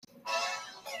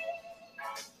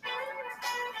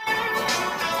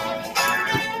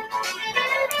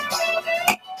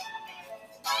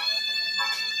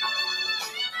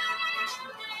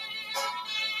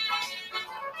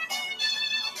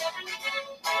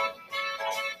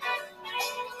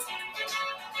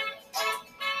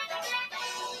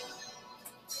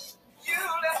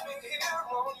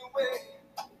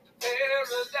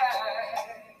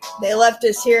They left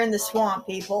us here in the swamp,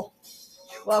 people.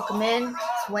 Welcome in.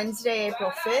 It's Wednesday,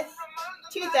 April 5th,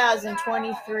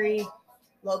 2023. A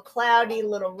little cloudy, a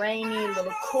little rainy, a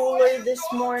little cooler this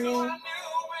morning.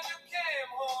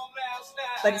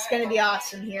 But it's going to be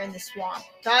awesome here in the swamp.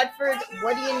 Godford,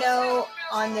 what do you know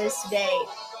on this day?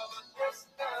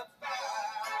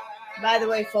 By the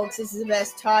way, folks, this is the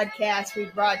best Toddcast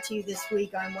we've brought to you this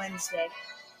week on Wednesday.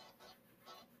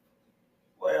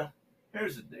 Well,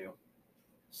 here's the deal.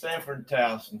 Sanford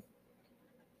Towson.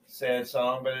 Sad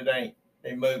song, but it ain't.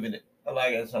 They moving it. I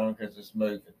like that song because it's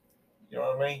moving. You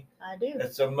know what I mean? I do.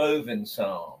 It's a moving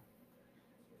song.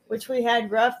 Which we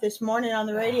had rough this morning on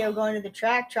the radio going to the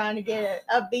track trying to get an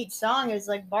upbeat song. It's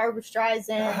like Barbra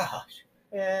Streisand.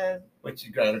 Gosh. Which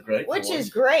is got a great Which voice. is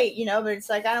great, you know, but it's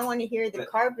like I don't want to hear the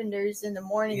Carpenters in the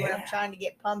morning when I'm trying to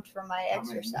get pumped for my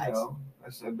exercise. I mean, you know,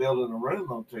 that's like building a room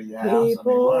onto your house. I mean,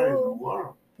 what in the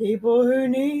world? People who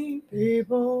need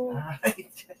people.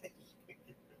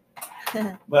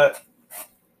 But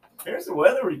here's the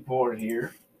weather report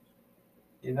here.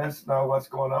 You know what's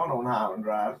going on Highland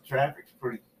Drive. Traffic's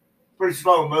pretty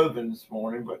slow moving this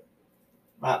morning, but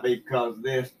might be because of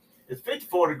this. It's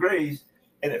 54 degrees,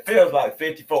 and it feels like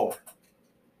 54.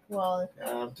 Well,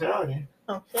 I'm telling you.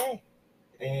 Okay.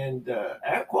 And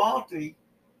air quality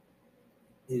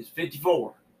is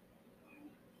 54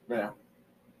 now.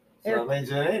 So that means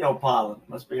there ain't no pollen.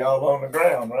 Must be all on the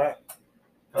ground, right?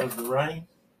 Because of the rain.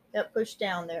 That pushed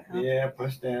down there, huh? Yeah,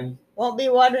 pushed down. Won't be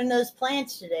watering those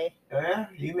plants today. Yeah,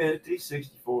 humidity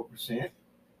 64%.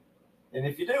 And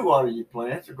if you do water your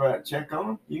plants or go out and check on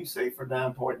them, you can see for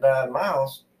 9.9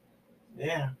 miles.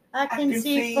 Yeah. I can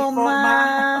see for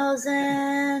miles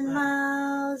and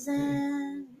miles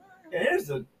and miles. And here's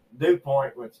the dew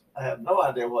point, which I have no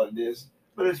idea what it is,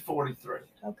 but it's 43.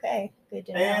 Okay, good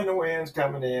to know. And the wind's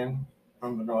coming in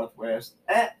from the northwest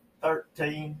at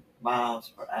 13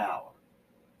 miles per hour.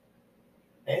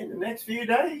 And the next few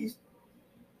days,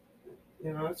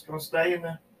 you know, it's going to stay in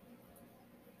the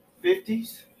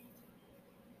 50s,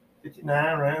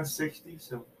 59, around 60.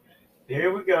 So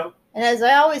here we go. And as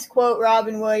I always quote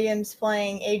Robin Williams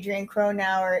playing Adrian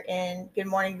Cronauer in Good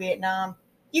Morning Vietnam,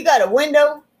 you got a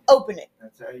window, open it.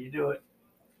 That's how you do it.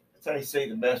 That's how you see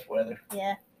the best weather.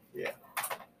 Yeah. Yeah.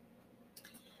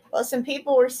 Well, some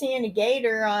people were seeing a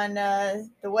gator on the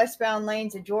westbound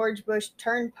lanes of George Bush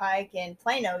Turnpike in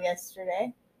Plano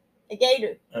yesterday. A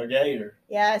gator. A gator.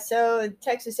 Yeah, so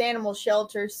Texas Animal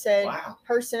Shelter said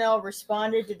personnel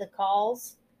responded to the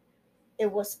calls. It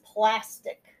was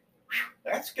plastic.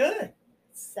 That's good.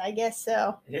 I guess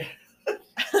so. Yeah.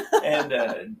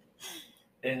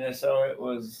 and so it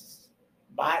was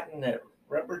biting at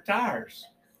rubber tires.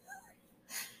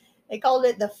 They called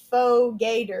it the faux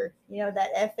gator. You know, that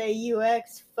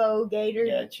F-A-U-X, faux gator.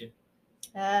 Gotcha.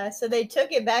 So they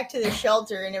took it back to the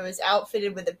shelter, and it was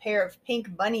outfitted with a pair of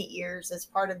pink bunny ears as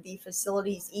part of the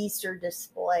facility's Easter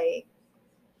display.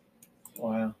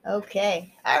 Wow.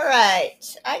 Okay. All right.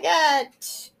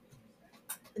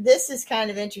 This is kind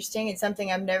of interesting. It's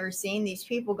something I've never seen. These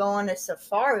people go on a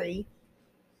safari,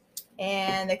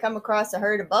 and they come across a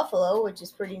herd of buffalo, which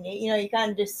is pretty neat. You know, you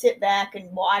kind of just sit back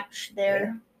and watch their...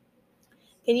 Yeah.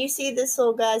 Can you see this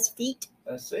little guy's feet?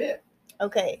 That's it.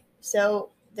 Okay,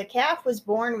 so the calf was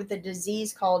born with a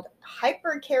disease called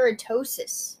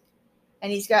hyperkeratosis,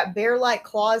 and he's got bear-like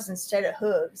claws instead of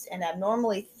hooves and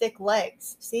abnormally thick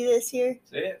legs. See this here?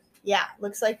 That's it. Yeah,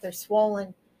 looks like they're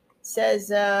swollen. Says,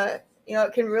 you know,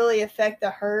 it can really affect the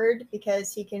herd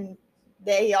because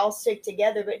they all stick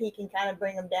together, but he can kind of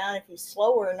bring them down if he's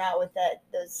slower or not with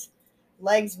those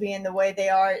legs being the way they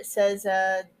are. It says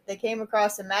they came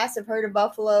across a massive herd of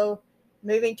buffalo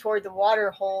moving toward the water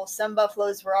hole. Some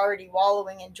buffaloes were already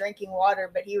wallowing and drinking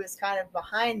water, but he was kind of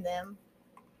behind them.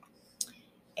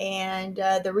 And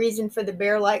the reason for the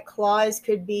bear-like claws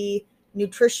could be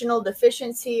nutritional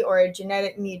deficiency or a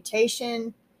genetic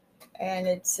mutation. And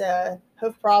its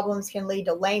hoof problems can lead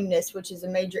to lameness, which is a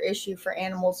major issue for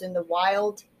animals in the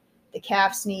wild. The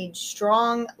calves need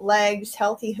strong legs,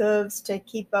 healthy hooves to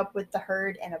keep up with the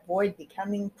herd and avoid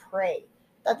becoming prey.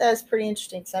 Thought that was pretty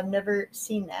interesting because I've never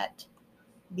seen that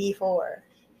before.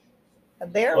 A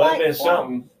bear-like Well, it'd been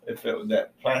something if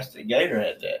that plastic gator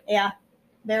had that. Yeah,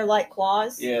 bear-like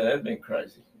claws. Yeah, that'd been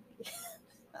crazy.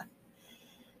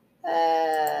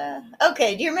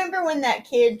 Okay, do you remember when that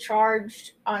kid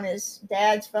charged on his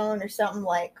dad's phone or something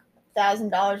like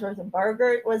 $1,000 worth of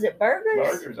burgers? Was it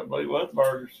burgers? Burgers, I believe it was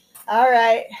burgers. All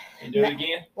right. You do it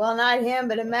again? Well, not him,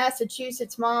 but a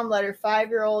Massachusetts mom let her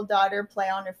 5-year-old daughter play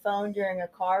on her phone during a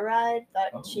car ride.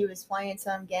 Thought she was playing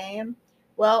some game.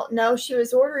 Well, no, she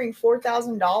was ordering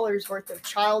 $4,000 worth of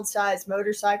child-sized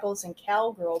motorcycles and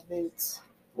cowgirl boots.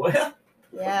 Well,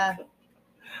 Yeah.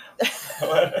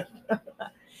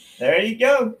 there you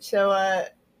go. So, I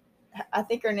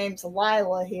think her name's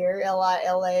Lila here,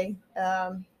 Lila.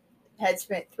 Had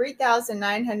spent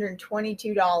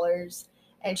 $3,922,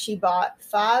 and she bought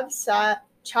five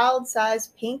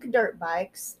child-sized pink dirt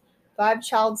bikes, 5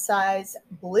 child-size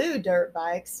blue dirt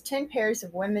bikes, 10 pairs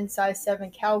of women's size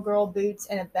 7 cowgirl boots,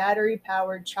 and a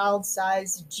battery-powered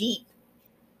child-size Jeep.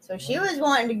 So she was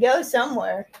wanting to go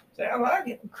somewhere. Sound like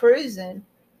it. Cruising.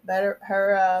 But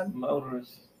her mom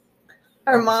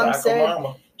said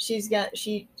mama.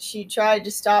 she tried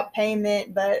to stop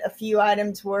payment, but a few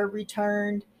items were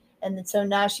returned. And then, so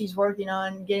now she's working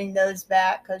on getting those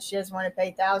back because she doesn't want to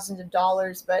pay thousands of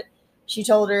dollars. But she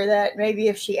told her that maybe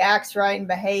if she acts right and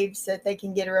behaves, that they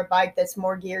can get her a bike that's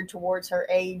more geared towards her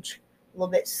age, a little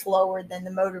bit slower than the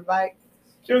motorbike.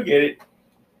 She'll get it.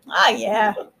 Ah,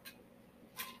 yeah.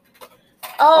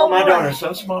 Oh, my daughter's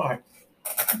so smart.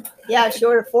 Yeah, she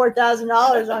ordered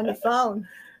 $4,000 on your phone.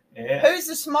 Yeah. Who's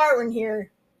the smart one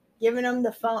here? Giving them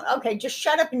the phone. Okay, just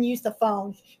shut up and use the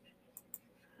phone.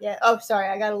 Yeah. Oh, sorry.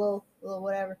 I got a little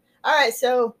whatever. All right.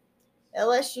 So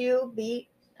LSU beat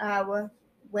Iowa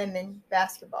women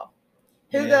basketball.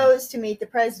 Who goes to meet the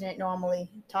president normally?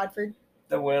 Todford?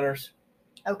 The winners.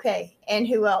 Okay. And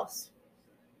who else?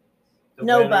 The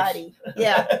Nobody. Winners.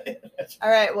 Yeah.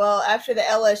 All right. Well, after the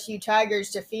LSU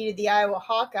Tigers defeated the Iowa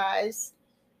Hawkeyes,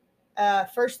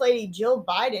 First Lady Jill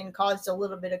Biden caused a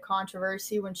little bit of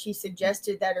controversy when she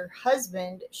suggested that her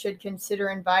husband should consider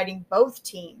inviting both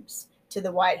teams to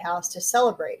the White House to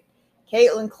celebrate.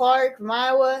 Caitlin Clark from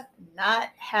Iowa, not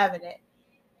having it.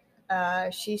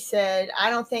 She said, I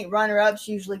don't think runner-ups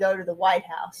usually go to the White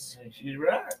House. She's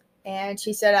right. And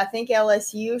she said, I think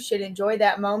LSU should enjoy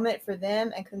that moment for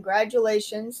them, and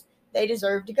congratulations, they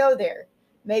deserve to go there.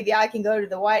 Maybe I can go to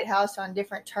the White House on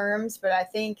different terms, but I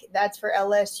think that's for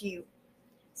LSU.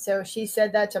 So she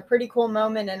said that's a pretty cool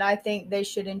moment, and I think they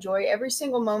should enjoy every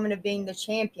single moment of being the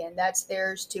champion. That's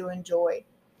theirs to enjoy.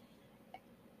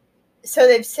 So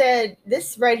they've said,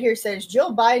 this right here says,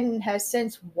 Jill Biden has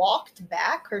since walked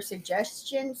back her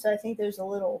suggestion. So I think there's a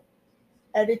little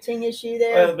editing issue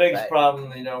there. Well, the biggest problem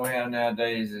we have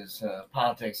nowadays is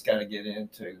politics got to get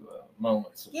into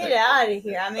moments. Get out of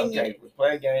here. I mean, okay, we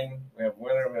play a game. We have a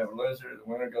winner. We have a loser.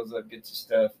 The winner goes up, gets the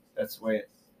stuff. That's the way it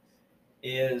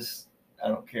is. I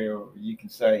don't care. You can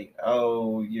say,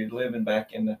 oh, you're living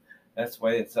back in the, that's the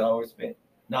way it's always been.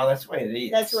 No, that's the way it is.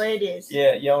 That's the way it is.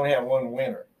 Yeah, you only have one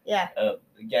winner. Yeah. Of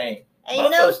the game. Ain't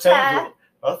no tie.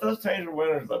 Both those teams are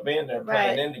winners by being there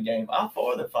playing in the game. All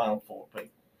 4 of the final 4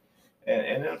 people.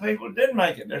 And the people that didn't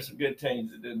make it, there's some good teams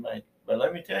that didn't make it. But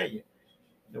let me tell you,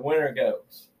 the winner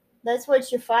goes. That's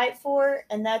what you fight for,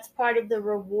 and that's part of the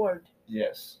reward.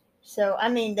 Yes. So, I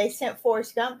mean, they sent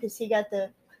Forrest Gump because he got the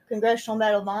Congressional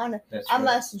Medal of Honor. I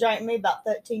must have drank me about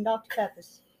 13 Dr.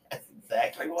 Peppers. That's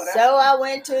exactly what I So I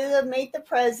went to meet the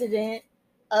president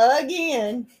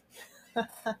again.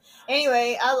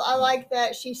 Anyway, I like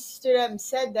that she stood up and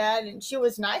said that, and she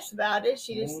was nice about it.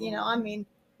 She just, I mean.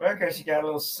 Well, because she got a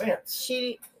little sense.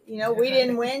 She, we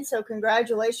didn't win, so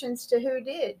congratulations to who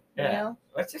did,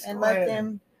 Let's just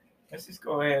let's just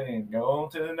go ahead and go on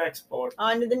to the next sport.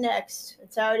 On to the next.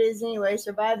 That's how it is anyway.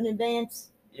 Survive and advance.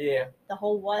 Yeah. The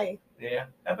whole way. Yeah.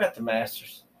 How about the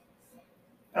Masters?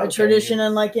 A tradition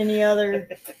unlike any other.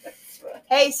 Right.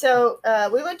 Hey, so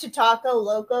we went to Taco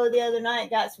Loco the other night,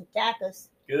 got some tacos.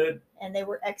 Good. And they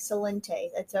were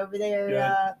excelente. That's over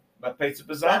there. By Pizza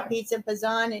Pazan. Pizza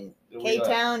Pazan in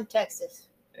K-Town, Texas.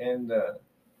 And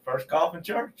First Coffin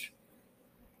Church.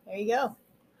 There you go.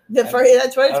 That's what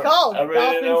it's called. I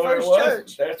really didn't know where it was.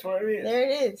 Church. That's where it is. There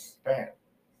it is. Bam.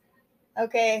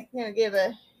 Okay, I'm going to give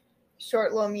a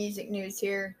short little music news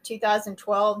here.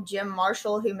 2012, Jim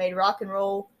Marshall, who made rock and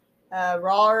roll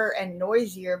rawer and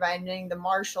noisier by inventing the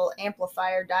Marshall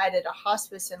amplifier, died at a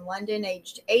hospice in London,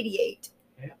 aged 88.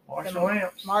 Yeah, Marshall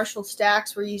amps. Marshall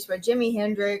stacks were used by Jimi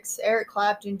Hendrix, Eric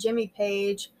Clapton, Jimmy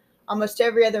Page, almost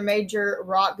every other major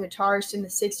rock guitarist in the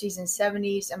 60s and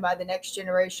 70s, and by the next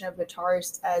generation of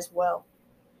guitarists as well.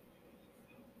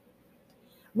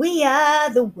 We are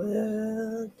the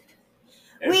world.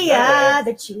 We are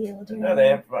the children. Another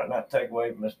amplifier, not take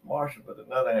away from Mr. Marshall, but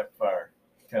another amplifier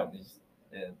companies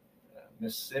in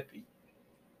Mississippi.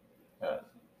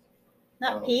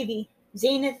 Not Peavy.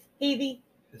 Zenith, Peavy.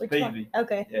 It's Peavy.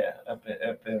 Okay. Yeah, up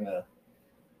in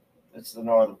it's the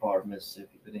northern part of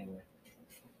Mississippi, but anyway.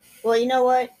 Well, you know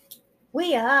what?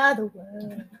 We are the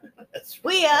world. That's right.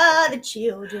 We are the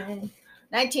children.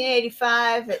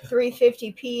 1985 at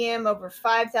 3:50 p.m. over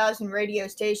 5,000 radio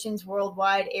stations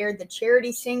worldwide aired the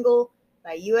charity single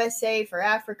by USA for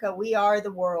Africa, "We Are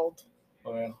the World."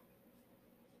 Well,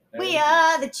 We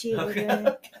are the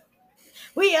children.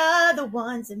 We are the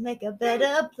ones that make a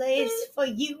better place for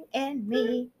you and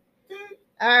me.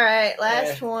 All right,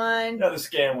 last one. Another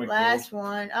scam we Last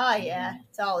one. Oh, yeah,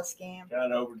 it's all a scam. Trying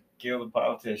to overkill the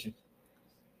politician.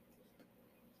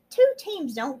 2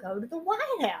 teams don't go to the White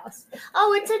House.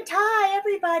 Oh, it's a tie.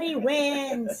 Everybody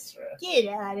wins. Right.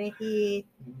 Get out of here.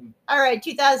 All right,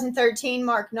 2013,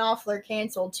 Mark Knopfler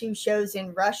canceled 2 shows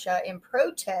in Russia in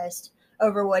protest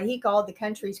over what he called the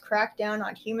country's crackdown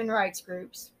on human rights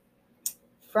groups.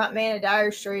 Frontman of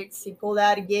Dire Straits, he pulled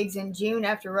out of gigs in June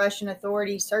after Russian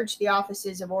authorities searched the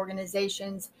offices of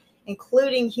organizations,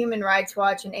 including Human Rights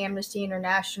Watch and Amnesty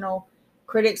International.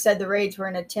 Critics said the raids were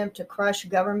an attempt to crush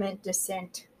government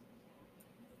dissent.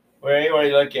 Well, anyway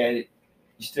you look at it,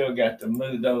 you still got to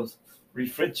move those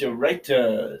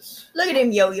refrigerators. Look at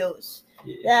them yo-yos.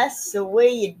 Yeah. That's the way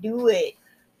you do it.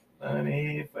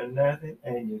 Money for nothing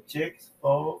and your chicks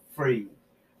for free.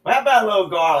 Well, how about a little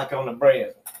garlic on the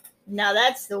bread? Now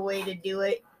that's the way to do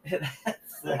it.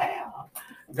 That's how.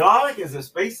 Garlic is a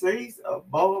species of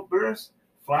bulbous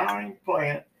flowering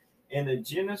plant in the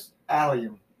genus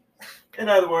Allium. In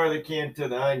other words, akin to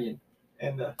the onion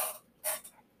and the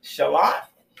shallot.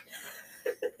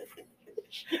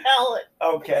 Shallot.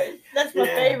 Okay. That's my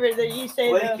favorite that you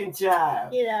say. Leek and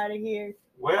chive. Get out of here.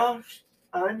 Welsh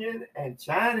onion and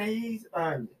Chinese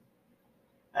onion.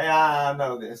 Hey, I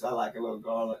know this. I like a little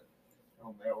garlic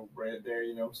on the old bread there,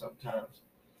 sometimes.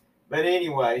 But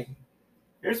anyway,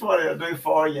 here's what it'll do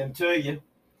for you and to you.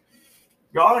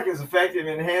 Garlic is effective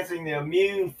in enhancing the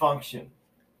immune function.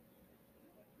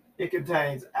 It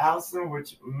contains allicin,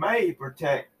 which may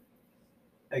protect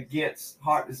against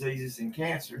heart diseases and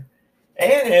cancer,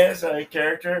 and is a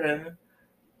character in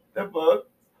the book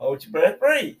Hold Your Breath,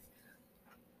 Breathe.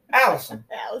 Allison.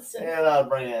 Allison. And I'll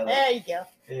bring that up. There you go.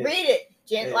 Yeah. Read it,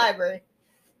 Gent Library.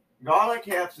 Garlic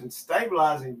helps in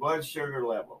stabilizing blood sugar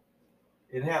level.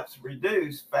 It helps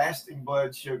reduce fasting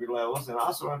blood sugar levels and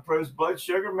also improves blood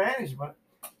sugar management.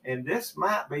 And this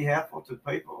might be helpful to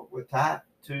people with type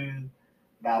 2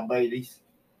 diabetes.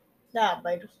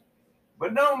 Diabetes.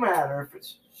 But no matter if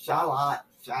it's shallot,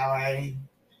 chalet,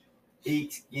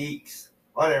 eeks, geeks,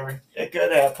 whatever, it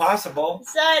could have possible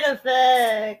side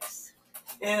effects.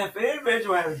 And if an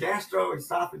individual has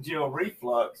gastroesophageal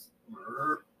reflux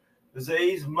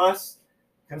disease, must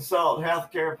consult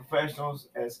healthcare professionals,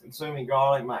 as consuming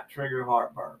garlic might trigger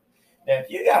heartburn. Now, if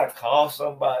you got to call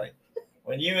somebody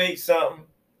when you eat something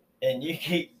and you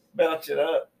keep belching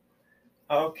up,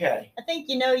 okay. I think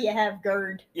you have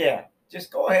GERD. Yeah, just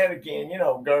go ahead again.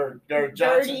 GERD Johnson.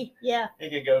 Gertie, yeah. He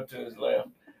could go to his left.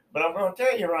 But I'm going to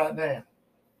tell you right now,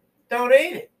 don't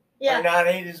eat it. Yeah. Or not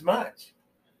eat as much.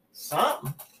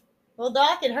 Something. Well,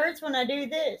 Doc, it hurts when I do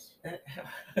this.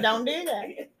 Don't do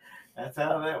that. That's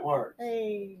how that works.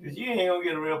 Hey. Because you ain't going to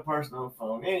get a real person on the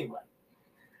phone anyway.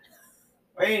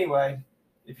 Anyway,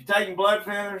 if you're taking blood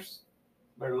thinners,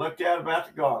 better look out about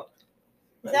the garlic.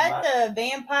 Is that the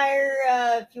vampire,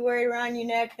 if you wear it around your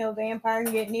neck, no vampire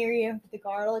can get near you with the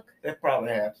garlic? That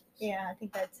probably happens. Yeah, I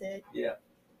think that's it. Yeah.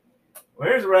 Well,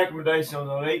 here's a recommendation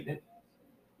on eating it.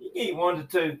 You can eat 1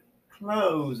 to 2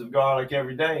 cloves of garlic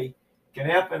every day. Can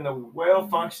help in the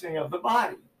well-functioning of the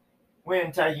body.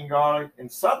 When taking garlic in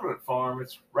supplement form,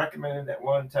 it's recommended that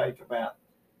one take about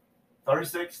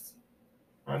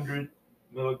 3,600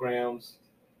 milligrams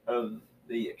of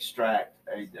the extract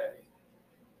a day.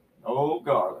 Oh,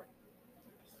 garlic.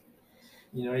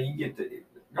 You can get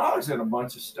garlic's in a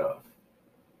bunch of stuff.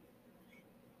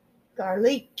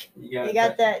 Garlic. You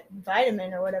got that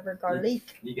vitamin or whatever,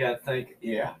 garlic. You got to think,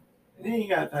 yeah. And then you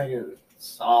got to think of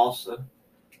salsa,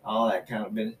 all that kind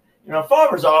of business.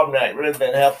 Farmers Almanac really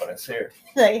been helping us here.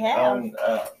 They have.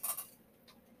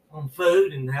 On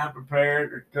food and how to prepare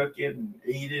it or cook it and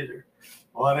eat it or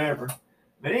whatever.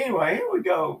 But anyway, here we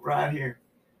go right here.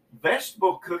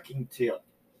 Vegetable cooking tip.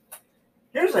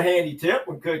 Here's a handy tip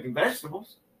when cooking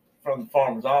vegetables from the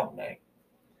Farmer's Almanac.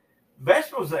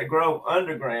 Vegetables that grow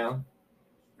underground,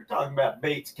 we're talking about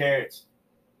beets, carrots,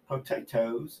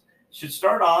 potatoes, should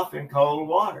start off in cold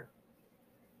water.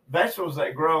 Vegetables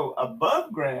that grow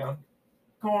above ground,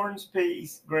 corns,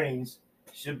 peas, greens,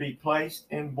 should be placed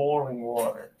in boiling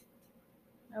water.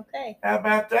 Okay. How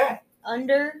about that?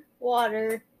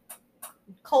 Underwater,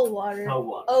 cold water,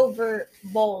 over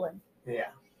boiling.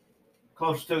 Yeah.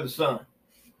 Close to the sun.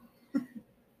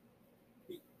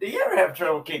 Do you ever have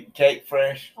trouble keeping cake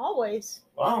fresh? Always.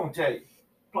 Well, I'm going to tell you.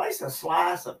 Place a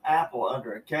slice of apple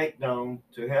under a cake dome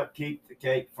to help keep the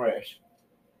cake fresh.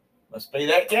 Must be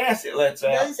that gas it lets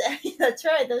out. That's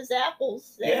right. Those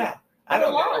apples. Yeah. I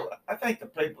don't know. I think the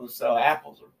people who sell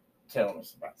apples are telling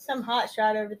us about this. Some hot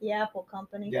shot over the Apple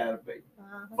company. Gotta be.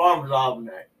 Farmer's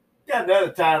Almanac. Got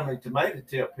another timely tomato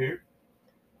tip here.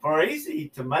 For easy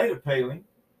tomato peeling,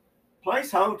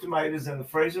 place whole tomatoes in the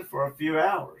freezer for a few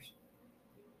hours.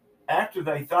 After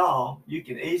they thaw, you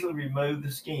can easily remove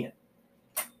the skin.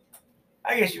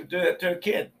 I guess you would do that to a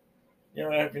kid. You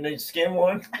know, if you need to skin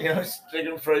one, stick it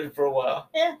in the freezer for a while.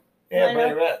 Yeah. Yeah,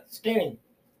 bring it right, skinning.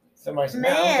 Somebody said,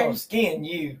 "Man, I'm going to skin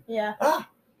you." Yeah.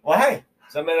 Well, hey,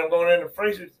 somebody I'm going in the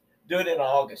freezer, do it in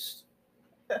August.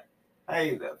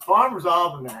 Hey, the Farmer's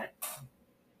Almanac.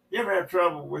 You ever have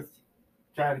trouble with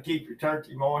trying to keep your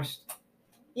turkey moist?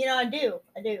 I do.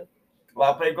 A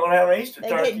lot of people going to have an Easter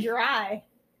turkey. They get dry.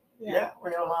 Yeah,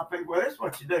 well, a lot of people, well, that's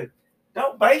what you do.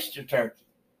 Don't baste your turkey.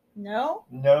 No?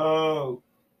 No.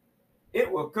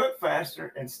 It will cook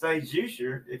faster and stay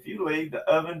juicier if you leave the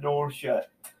oven door shut.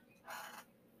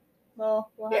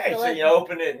 Well, so you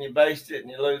open it and you baste it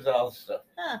and you lose all the stuff.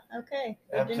 Okay.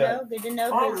 Good to know.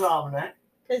 Farmer's Almanac.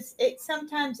 Because it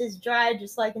sometimes is dry,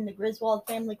 just like in the Griswold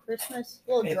family Christmas.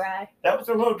 A little dry. That was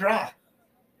a little dry.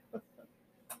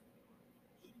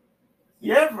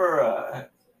 You ever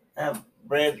have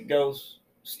bread that goes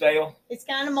stale? It's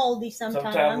kind of moldy sometimes.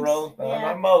 Sometimes rolls.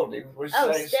 Not moldy. We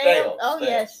say stale. Oh,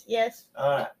 stale. Yes.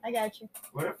 All right. I got you.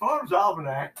 Well, at Farmer's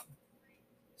Almanac,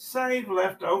 save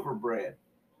leftover bread.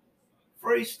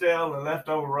 Freeze stale and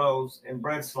leftover rolls and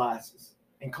bread slices,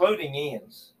 including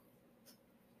ends.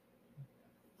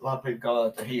 A lot of people call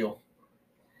it the heel.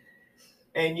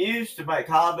 And use to make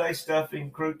holiday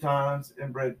stuffing, croutons,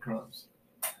 and breadcrumbs.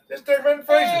 Just take them in the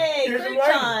freezer. Hey,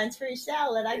 croutons for your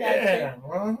salad. I got you.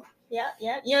 Well, yeah.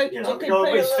 You can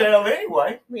put be stale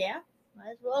anyway. Yeah,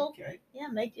 might as well. Okay. Yeah,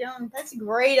 make your own. That's a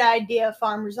great idea,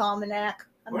 Farmer's Almanac.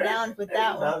 I'm down with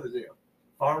that one. Another deal.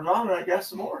 Farmer's Almanac got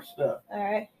some more stuff. All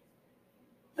right.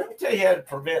 Let me tell you how to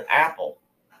prevent apple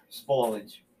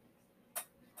spoilage.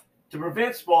 To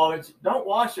prevent spoilage, don't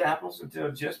wash apples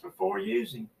until just before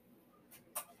using.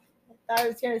 I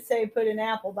was going to say put an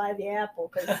apple by the apple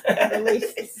because at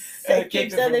least it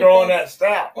keeps it from growing that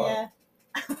stout. Yeah.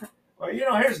 Well,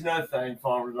 here's another thing,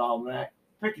 Farmer's Almanac.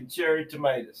 Picking cherry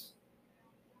tomatoes.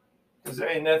 Because there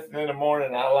ain't nothing in the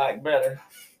morning I like better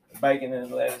than bacon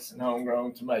and lettuce and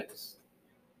homegrown tomatoes.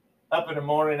 Up in the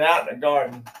morning, out in the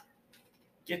garden,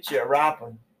 get you a ripe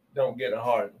one, don't get a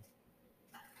hard one.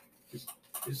 Just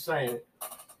saying it.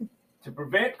 To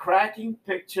prevent cracking,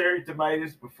 pick cherry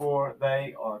tomatoes before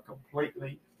they are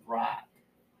completely ripe.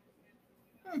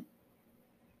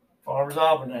 Farmer's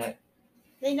Almanac.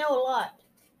 They know a lot.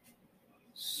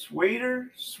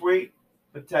 Sweeter sweet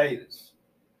potatoes.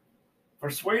 For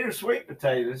sweeter sweet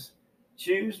potatoes,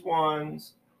 choose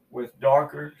ones with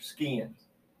darker skins.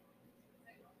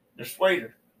 They're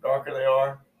sweeter. Darker they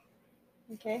are.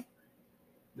 Okay.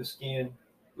 The skin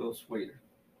a little sweeter.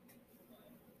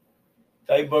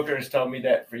 Dave Booker has told me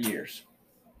that for years.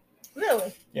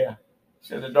 Really? Yeah.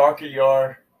 So the darker you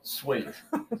are, sweeter.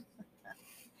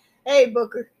 Hey,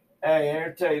 Booker. Hey, I'm going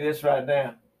to tell you this right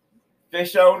now.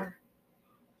 Fish odor,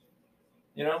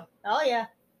 Oh, yeah.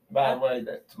 By the way,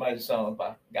 that tomato song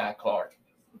by Guy Clark.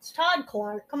 It's Todd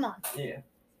Clark. Come on. Yeah.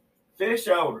 Fish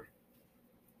odor.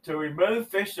 To remove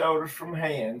fish odors from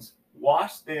hands,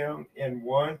 wash them in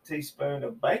 1 teaspoon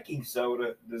of baking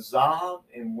soda dissolved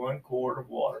in 1 quart of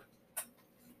water.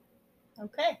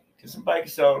 Okay. Get some baking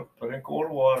soda, put in a quart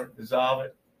of water, dissolve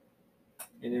it,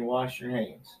 and then wash your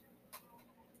hands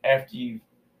after you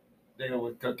deal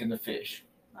with cooking the fish.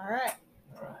 All right.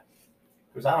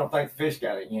 Because I don't think the fish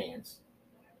got any hands.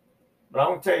 But I'm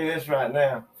going to tell you this right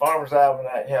now. Farmer's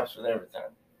Almanac helps with everything.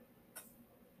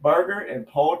 Burger and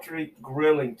poultry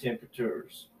grilling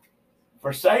temperatures.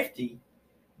 For safety,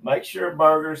 make sure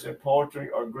burgers and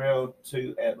poultry are grilled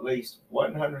to at least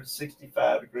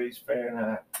 165 degrees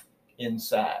Fahrenheit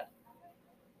inside.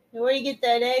 Now, where do you get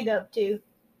that egg up to?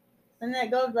 Doesn't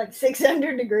that go up like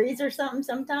 600 degrees or something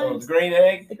sometimes? Oh, the green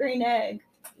egg? The green egg.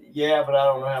 Yeah, but I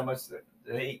don't know how much the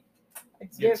heat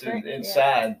it's gets different.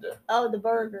 inside. Yeah. The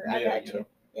burger. I got you.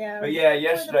 Yeah. But yeah,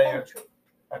 yesterday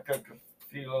I cooked a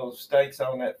few little steaks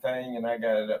on that thing, and I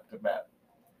got it up to about,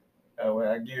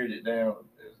 I geared it down.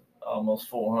 It was almost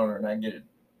 400, and I geared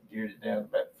it down to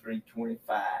about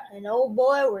 325. And oh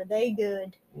boy, were they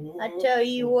good. I tell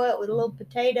you what, with little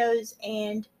potatoes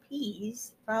and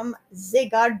peas from the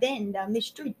garden down the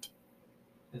street.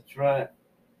 That's right.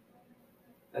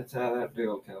 That's how that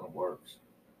deal kind of works.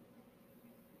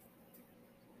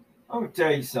 I'm going to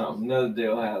tell you something, another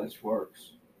deal how this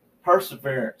works.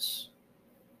 Perseverance.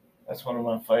 That's one of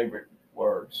my favorite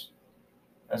words.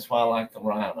 That's why I like the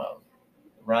rhino.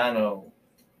 The rhino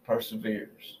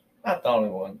perseveres. Not the only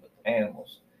one, but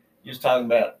animals. You was talking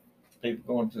about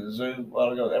people going to the zoo a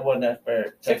while ago. That wasn't that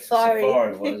fair. Texas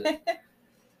Safari, was it?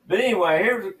 But anyway,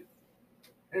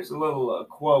 here's a little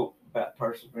quote about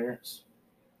perseverance.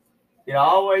 It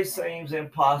always seems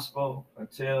impossible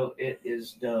until it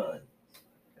is done.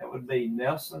 That would be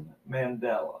Nelson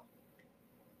Mandela.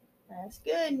 That's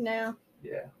good now.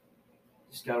 Yeah.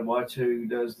 Just got to watch who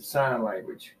does the sign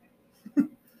language.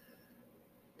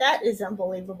 That is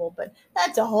unbelievable, but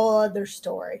that's a whole other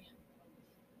story.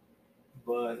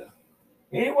 But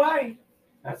anyway,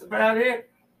 that's about it.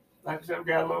 Like I said, we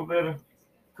got a little bit of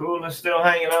coolness still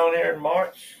hanging on here in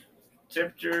March.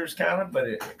 Temperatures kind of, but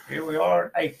here we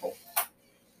are, April.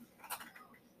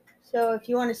 So if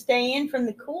you want to stay in from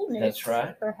the coolness, that's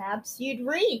right. Perhaps you'd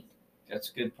read. That's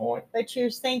a good point. But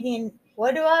you're thinking,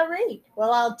 what do I read?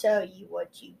 Well, I'll tell you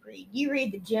what you read. You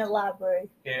read the Gent Library.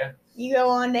 Yeah. You go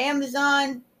on to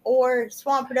Amazon or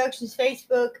Swamp Productions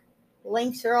Facebook.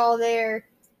 Links are all there.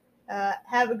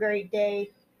 Have a great day.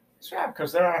 That's right,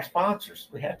 because they're our sponsors.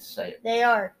 We have to say it. They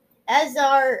are. As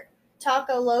are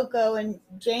Taco Loco and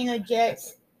Jana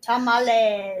Jet's Tamales.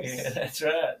 Yeah, that's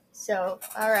right. So,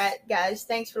 all right, guys.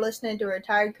 Thanks for listening to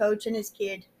Retired Coach and his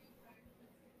kid.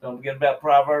 Don't forget about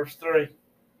Proverbs 3.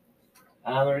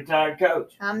 I'm the retired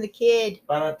coach. I'm the kid.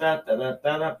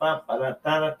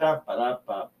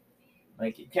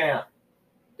 Make it count.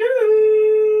 Doo!